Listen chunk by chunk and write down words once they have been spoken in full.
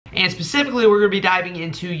And specifically, we're going to be diving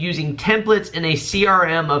into using templates in a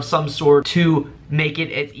CRM of some sort to make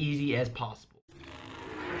it as easy as possible.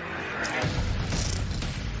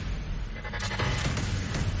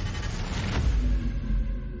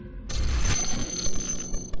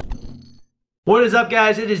 What is up,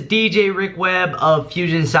 guys? It is DJ Rick Webb of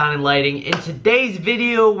Fusion Sound and Lighting. In today's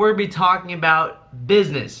video, we're going to be talking about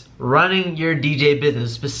business, running your DJ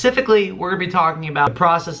business. Specifically, we're going to be talking about the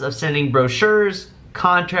process of sending brochures,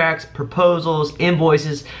 contracts, proposals,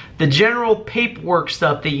 invoices, the general paperwork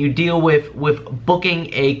stuff that you deal with booking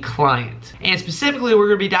a client. And specifically, we're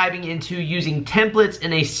going to be diving into using templates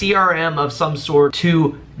in a CRM of some sort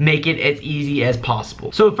to make it as easy as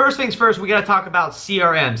possible. So first things first, we got to talk about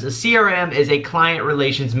CRMs. A CRM is a client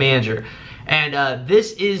relations manager, and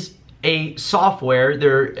this is a software.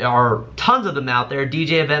 There are tons of them out there.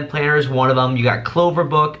 DJ Event Planner is one of them. You got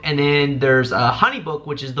Cloverbook, and then there's Honeybook,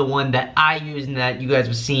 which is the one that I use and that you guys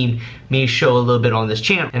have seen me show a little bit on this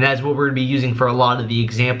channel. And that's what we're going to be using for a lot of the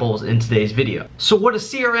examples in today's video. So what a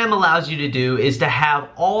CRM allows you to do is to have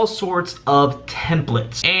all sorts of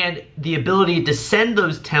templates and the ability to send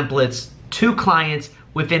those templates to clients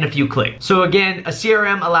within a few clicks. So again, a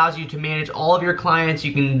CRM allows you to manage all of your clients.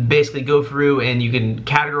 You can basically go through and you can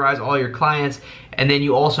categorize all your clients, and then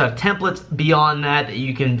you also have templates beyond that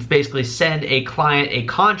you can basically send a client a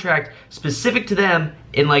contract specific to them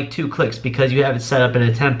in like 2 clicks because you have it set up in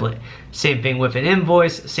a template. Same thing with an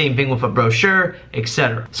invoice, same thing with a brochure,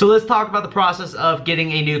 etc. So let's talk about the process of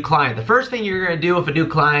getting a new client. The first thing you're going to do with a new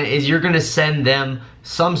client is you're going to send them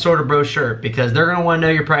some sort of brochure because they're going to want to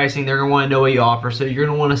know your pricing, they're going to want to know what you offer, so you're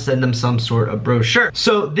going to want to send them some sort of brochure.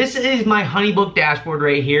 So this is my Honeybook dashboard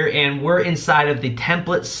right here, and we're inside of the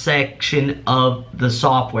template section of the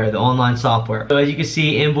software, the online software. So as you can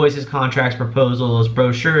see, invoices, contracts, proposals,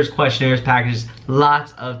 brochures, questionnaires, packages,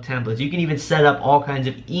 lots of templates. You can even set up all kinds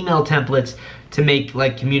of email templates to make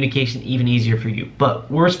like communication even easier for you. But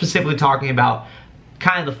we're specifically talking about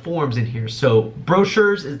kind of the forms in here. So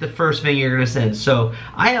brochures is the first thing you're going to send. So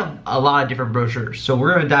I have a lot of different brochures, so we're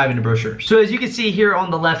going to dive into brochures. So as you can see here on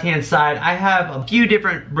the left hand side, I have a few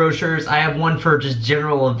different brochures. I have one for just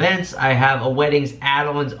general events. I have a weddings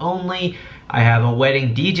add-ons only. I have a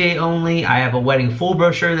wedding DJ only. I have a wedding full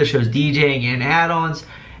brochure that shows DJing and add-ons.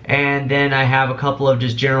 And then I have a couple of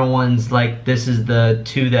just general ones, like this is the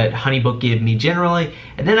 2 that Honeybook gave me generally.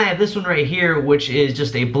 And then I have this one right here, which is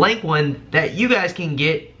just a blank one that you guys can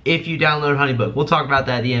get if you download Honeybook. We'll talk about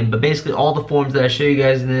that at the end, but basically all the forms that I show you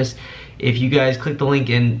guys in this, if you guys click the link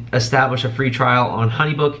and establish a free trial on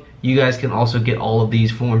Honeybook, you guys can also get all of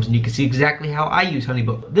these forms, and you can see exactly how I use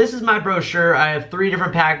Honeybook. This is my brochure. I have 3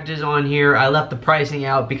 different packages on here. I left the pricing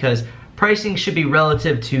out because pricing should be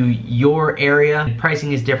relative to your area.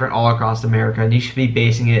 Pricing is different all across America, and you should be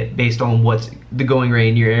basing it based on what's the going rate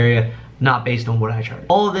in your area, not based on what I charge.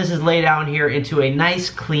 All of this is laid out here into a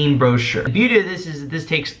nice clean brochure. The beauty of this is that this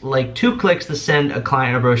takes like 2 clicks to send a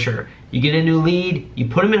client a brochure. You get a new lead, you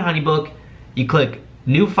put them in Honeybook, you click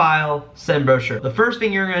new file, send brochure. The first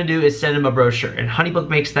thing you're going to do is send them a brochure, and Honeybook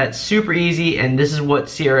makes that super easy, and this is what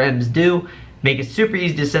CRMs do. Make it super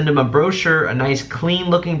easy to send them a brochure, a nice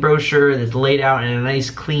clean looking brochure that's laid out in a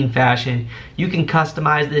nice clean fashion. You can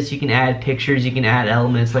customize this, you can add pictures, you can add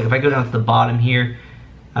elements. Like if I go down to the bottom here,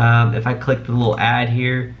 if I click the little add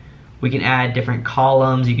here, we can add different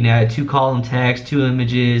columns. You can add 2 column text, 2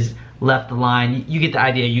 images, left align. You get the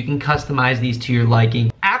idea. You can customize these to your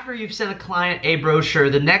liking. After you've sent a client a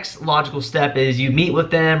brochure, the next logical step is you meet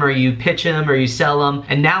with them, or you pitch them, or you sell them,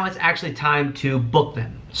 and now it's actually time to book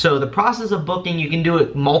them. So the process of booking, you can do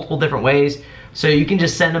it multiple different ways. So you can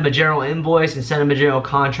just send them a general invoice and send them a general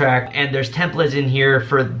contract, and there's templates in here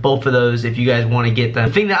for both of those if you guys want to get them.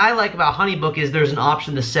 The thing that I like about Honeybook is there's an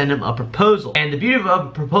option to send them a proposal. And the beauty of a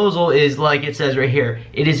proposal is, like it says right here,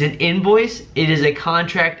 it is an invoice, it is a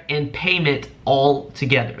contract, and payment all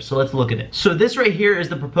together. So let's look at it. So this right here is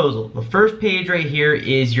the proposal. The first page right here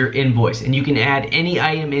is your invoice, and you can add any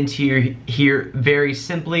item into here very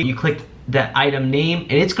simply. You click that item name,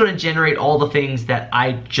 and it's going to generate all the things that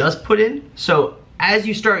I just put in. So as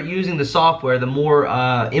you start using the software, the more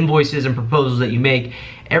invoices and proposals that you make,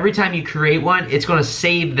 every time you create one, it's going to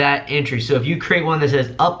save that entry. So if you create one that says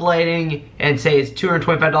uplighting and say it's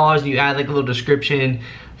 $225, and you add like a little description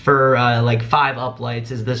for like 5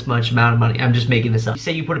 uplights is this much amount of money. I'm just making this up.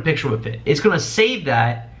 Say you put a picture with it. It's going to save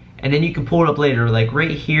that, and then you can pull it up later. Like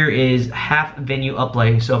right here is half venue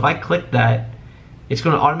uplighting. So if I click that, it's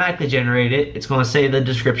going to automatically generate it. It's going to say the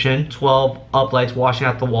description, 12 uplights washing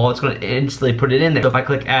out the wall. It's going to instantly put it in there. So if I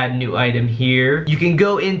click add new item here, you can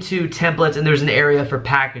go into templates and there's an area for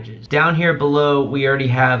packages. Down here below, we already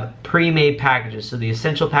have pre-made packages. So the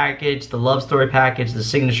essential package, the love story package, the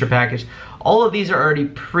signature package, all of these are already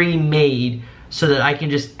pre-made so that I can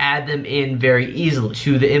just add them in very easily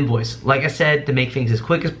to the invoice. Like I said, to make things as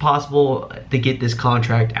quick as possible to get this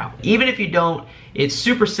contract out. Even if you don't, it's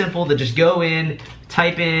super simple to just go in,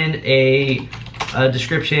 type in a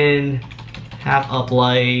description, have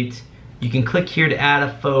uplight. You can click here to add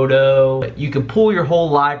a photo. You can pull your whole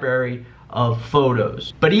library of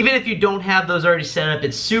photos. But even if you don't have those already set up,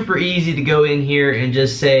 it's super easy to go in here and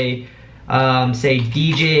just say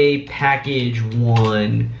DJ package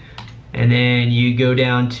 1. And then you go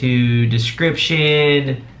down to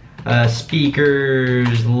description,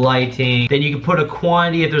 speakers, lighting. Then you can put a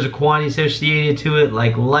quantity if there's a quantity associated to it,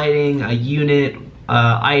 like lighting, a unit,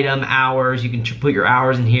 item, hours. You can put your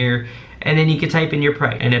hours in here, and then you can type in your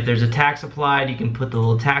price. And if there's a tax applied, you can put the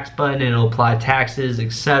little tax button and it'll apply taxes,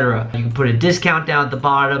 etc. You can put a discount down at the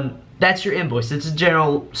bottom. That's your invoice. It's a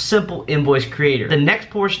general, simple invoice creator. The next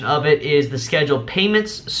portion of it is the scheduled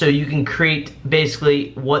payments. So you can create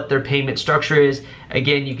basically what their payment structure is.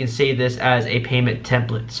 Again, you can save this as a payment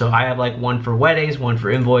template. So I have like one for weddings, one for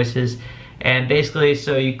invoices. And basically,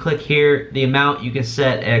 so you click here, the amount, you can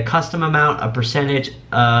set a custom amount, a percentage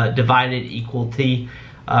divided equal to.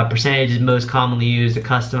 Percentage is most commonly used, a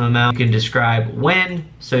custom amount. You can describe when,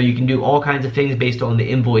 so you can do all kinds of things based on the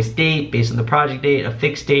invoice date, based on the project date, a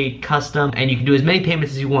fixed date, custom, and you can do as many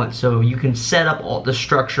payments as you want. So you can set up all the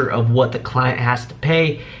structure of what the client has to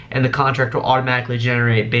pay, and the contract will automatically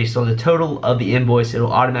generate based on the total of the invoice.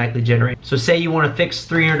 It'll automatically generate. So say you want to fix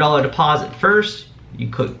 $300 deposit first, you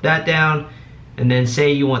click that down. And then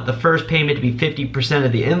say you want the first payment to be 50%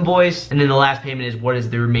 of the invoice, and then the last payment is what is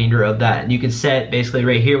the remainder of that. And you can set basically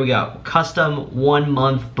right here, we got custom 1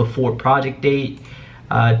 month before project date,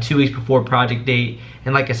 2 weeks before project date.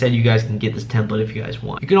 And like I said, you guys can get this template if you guys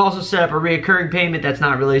want. You can also set up a reoccurring payment. That's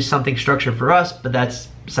not really something structured for us, but that's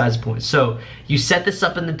besides the point. So you set this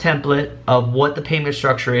up in the template of what the payment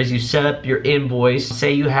structure is. You set up your invoice.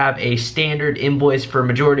 Say you have a standard invoice for a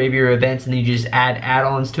majority of your events and then you just add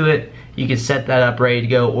add-ons to it. You can set that up ready to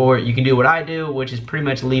go, or you can do what I do, which is pretty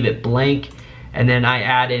much leave it blank, and then I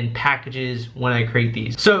add in packages when I create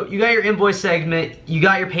these. So you got your invoice segment, you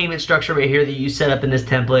got your payment structure right here that you set up in this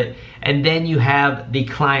template, and then you have the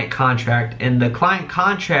client contract. And the client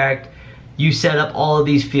contract, you set up all of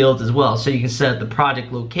these fields as well. So you can set up the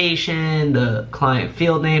project location, the client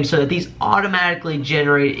field name, so that these automatically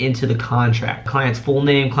generate into the contract. Client's full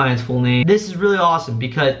name, client's full name. This is really awesome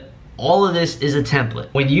because all of this is a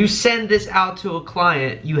template. When you send this out to a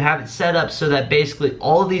client, you have it set up so that basically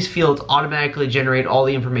all of these fields automatically generate all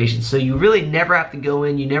the information. So you really never have to go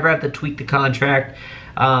in, you never have to tweak the contract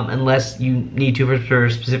unless you need to for a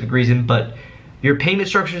specific reason. But your payment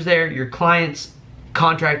structure is there, your client's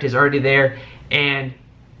contract is already there, and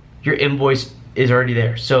your invoice is already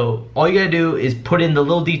there. So all you gotta do is put in the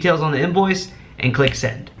little details on the invoice and click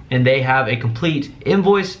send. And they have a complete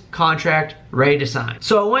invoice contract ready to sign.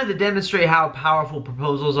 So I wanted to demonstrate how powerful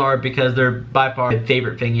proposals are because they're by far my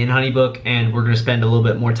favorite thing in Honeybook, and we're gonna spend a little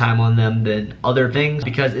bit more time on them than other things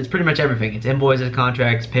because it's pretty much everything. It's invoices,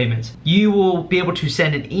 contracts, payments. You will be able to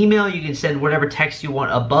send an email. You can send whatever text you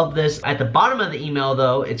want above this. At the bottom of the email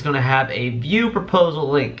though, it's gonna have a view proposal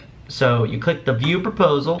link. So you click the view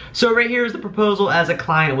proposal. So right here is the proposal as a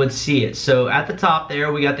client would see it. So at the top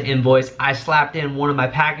there, we got the invoice. I slapped in one of my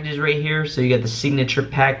packages right here. So you got the signature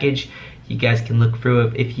package. You guys can look through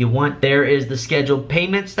it if you want. There is the scheduled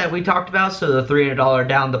payments that we talked about. So the $300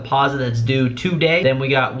 down deposit that's due today. Then we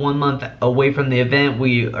got 1 month away from the event.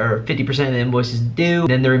 We are 50% of the invoice is due.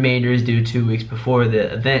 Then the remainder is due 2 weeks before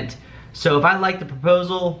the event. So if I like the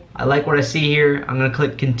proposal, I like what I see here, I'm gonna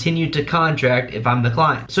click continue to contract if I'm the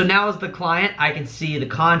client. So now as the client, I can see the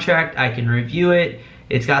contract, I can review it.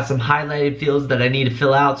 It's got some highlighted fields that I need to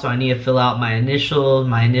fill out. So I need to fill out my initial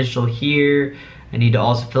here. I need to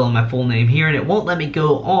also fill in my full name here, and it won't let me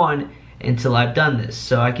go on until I've done this.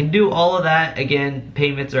 So I can do all of that. Again,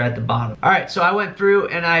 payments are at the bottom. All right, so I went through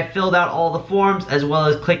and I filled out all the forms as well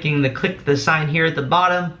as clicking the sign here at the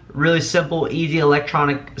bottom. Really simple, easy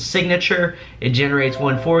electronic signature. It generates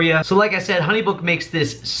one for you. So like I said, Honeybook makes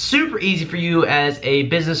this super easy for you as a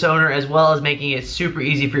business owner, as well as making it super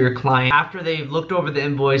easy for your client. After they've looked over the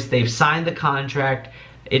invoice, they've signed the contract,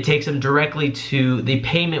 It takes them directly to the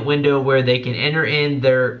payment window where they can enter in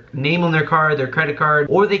their name on their card, their credit card,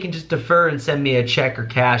 or they can just defer and send me a check or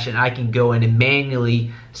cash and I can go in and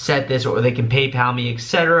manually set this, or they can PayPal me,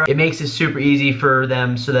 etc. It makes it super easy for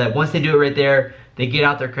them so that once they do it right there, they get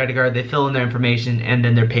out their credit card, they fill in their information, and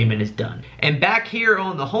then their payment is done. And back here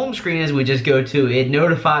on the home screen as we just go to, it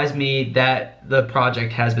notifies me that the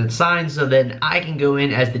project has been signed, so then I can go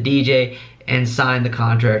in as the DJ and sign the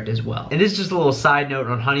contract as well. And this is just a little side note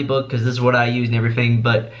on Honeybook, because this is what I use and everything,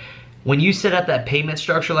 but when you set up that payment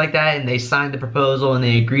structure like that and they sign the proposal and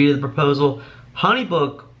they agree to the proposal,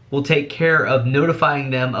 Honeybook will take care of notifying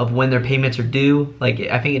them of when their payments are due. Like,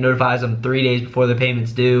 I think it notifies them 3 days before the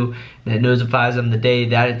payment's due, and it notifies them the day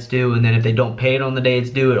that it's due, and then if they don't pay it on the day it's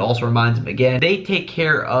due, it also reminds them again. They take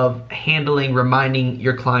care of handling, reminding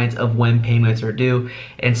your clients of when payments are due.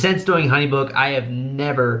 And since doing Honeybook, I have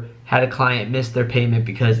never had a client miss their payment,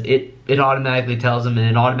 because it automatically tells them, and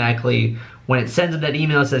it automatically, when it sends them that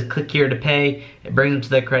email, it says click here to pay, it brings them to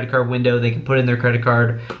that credit card window. They can put in their credit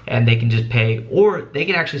card and they can just pay, or they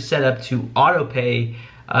can actually set up to auto pay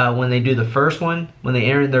when they do the first one. When they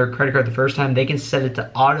enter in their credit card the first time, they can set it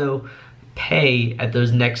to auto pay at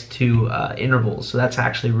those next two intervals. So that's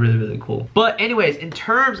actually really, really cool. But anyways, in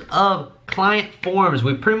terms of client forms,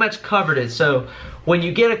 we pretty much covered it. So when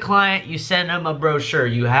you get a client, you send them a brochure.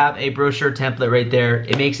 You have a brochure template right there.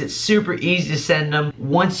 It makes it super easy to send them.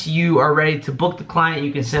 Once you are ready to book the client,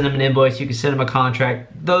 you can send them an invoice, you can send them a contract.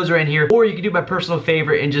 Those are in here. Or you can do my personal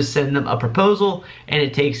favorite and just send them a proposal, and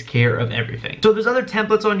it takes care of everything. So there's other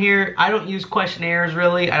templates on here. I don't use questionnaires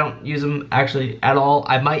really. I don't use them actually at all.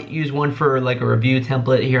 I might use one for like a review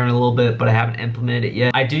template here in a little bit, but I haven't implemented it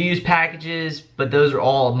yet. I do use packages, but those are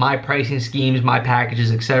all my pricing schemes, my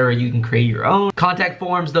packages, etc. You can create your own. Contact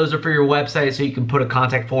forms, those are for your website, so you can put a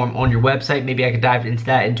contact form on your website. Maybe I could dive into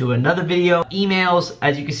that into another video. Emails,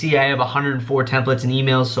 as you can see, I have 104 templates and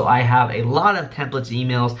emails, so I have a lot of templates and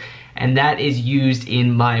emails, and that is used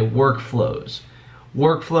in my workflows.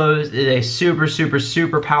 Workflows is a super, super,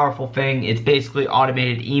 super powerful thing. It's basically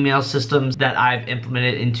automated email systems that I've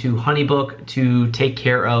implemented into Honeybook to take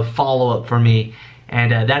care of follow-up for me.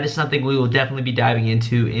 And that is something we will definitely be diving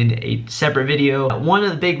into in a separate video. One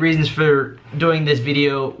of the big reasons for doing this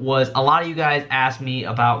video was a lot of you guys asked me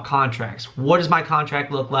about contracts. What does my contract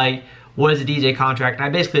look like? What is a DJ contract? And I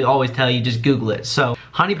basically always tell you, just Google it. So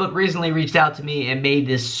Honeybook recently reached out to me and made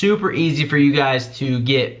this super easy for you guys to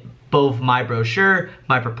get both my brochure,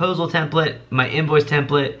 my proposal template, my invoice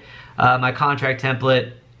template, my contract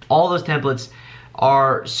template. All those templates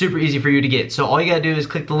are super easy for you to get. So all you gotta do is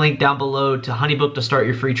click the link down below to Honeybook to start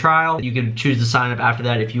your free trial. You can choose to sign up after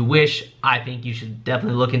that if you wish. I think you should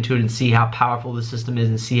definitely look into it and see how powerful the system is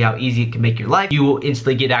and see how easy it can make your life. You will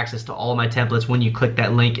instantly get access to all of my templates when you click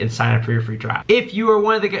that link and sign up for your free trial. If you are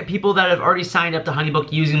one of the people that have already signed up to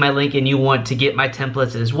Honeybook using my link and you want to get my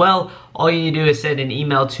templates as well, all you need to do is send an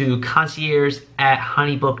email to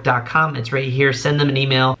concierge@honeybook.com. It's right here. Send them an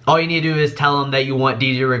email. All you need to do is tell them that you want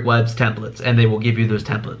DJ Rick Webb's templates, and they will give you those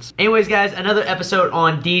templates. Anyways, guys, another episode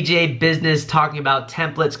on DJ business, talking about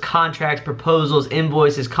templates, contracts, proposals,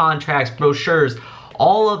 invoices, contracts, brochures,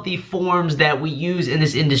 all of the forms that we use in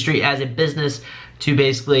this industry as a business to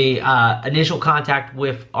basically initial contact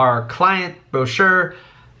with our client, brochure.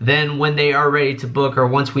 Then when they are ready to book, or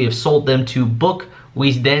once we have sold them to book,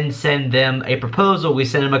 we then send them a proposal. We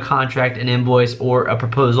send them a contract, an invoice, or a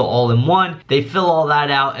proposal all in one. They fill all that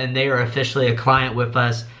out and they are officially a client with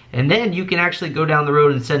us. And then you can actually go down the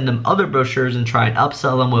road and send them other brochures and try and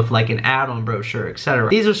upsell them with like an add-on brochure, etc.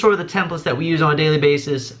 These are sort of the templates that we use on a daily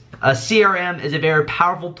basis. A CRM is a very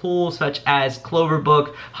powerful tool, such as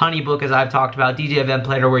Cloverbook, Honeybook, as I've talked about, DJ Event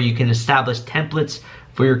Planner, where you can establish templates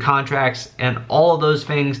for your contracts and all of those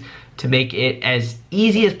things to make it as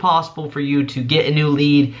easy as possible for you to get a new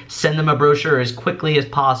lead, send them a brochure as quickly as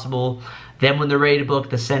possible. Then when they're ready to book,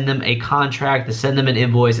 to send them a contract, to send them an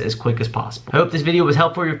invoice as quick as possible. I hope this video was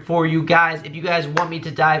helpful for you guys. If you guys want me to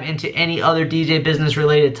dive into any other DJ business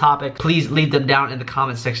related topic, please leave them down in the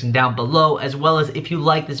comment section down below. As well as if you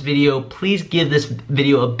like this video, please give this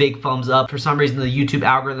video a big thumbs up. For some reason, the YouTube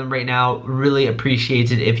algorithm right now really appreciates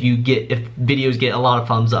it if videos get a lot of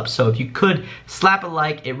thumbs up. So if you could slap a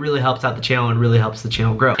like, it really helps out the channel and really helps the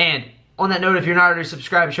channel grow. And on that note, if you're not already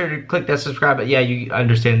subscribed, be sure to click that subscribe button. Yeah, you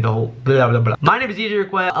understand the whole blah, blah, blah. My name is DJ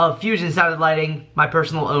Rick Webb of Fusion Sound and Lighting, my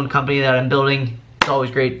personal owned company that I'm building. It's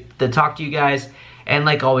always great to talk to you guys. And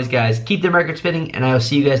like always, guys, keep the record spinning, and I will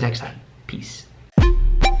see you guys next time. Peace.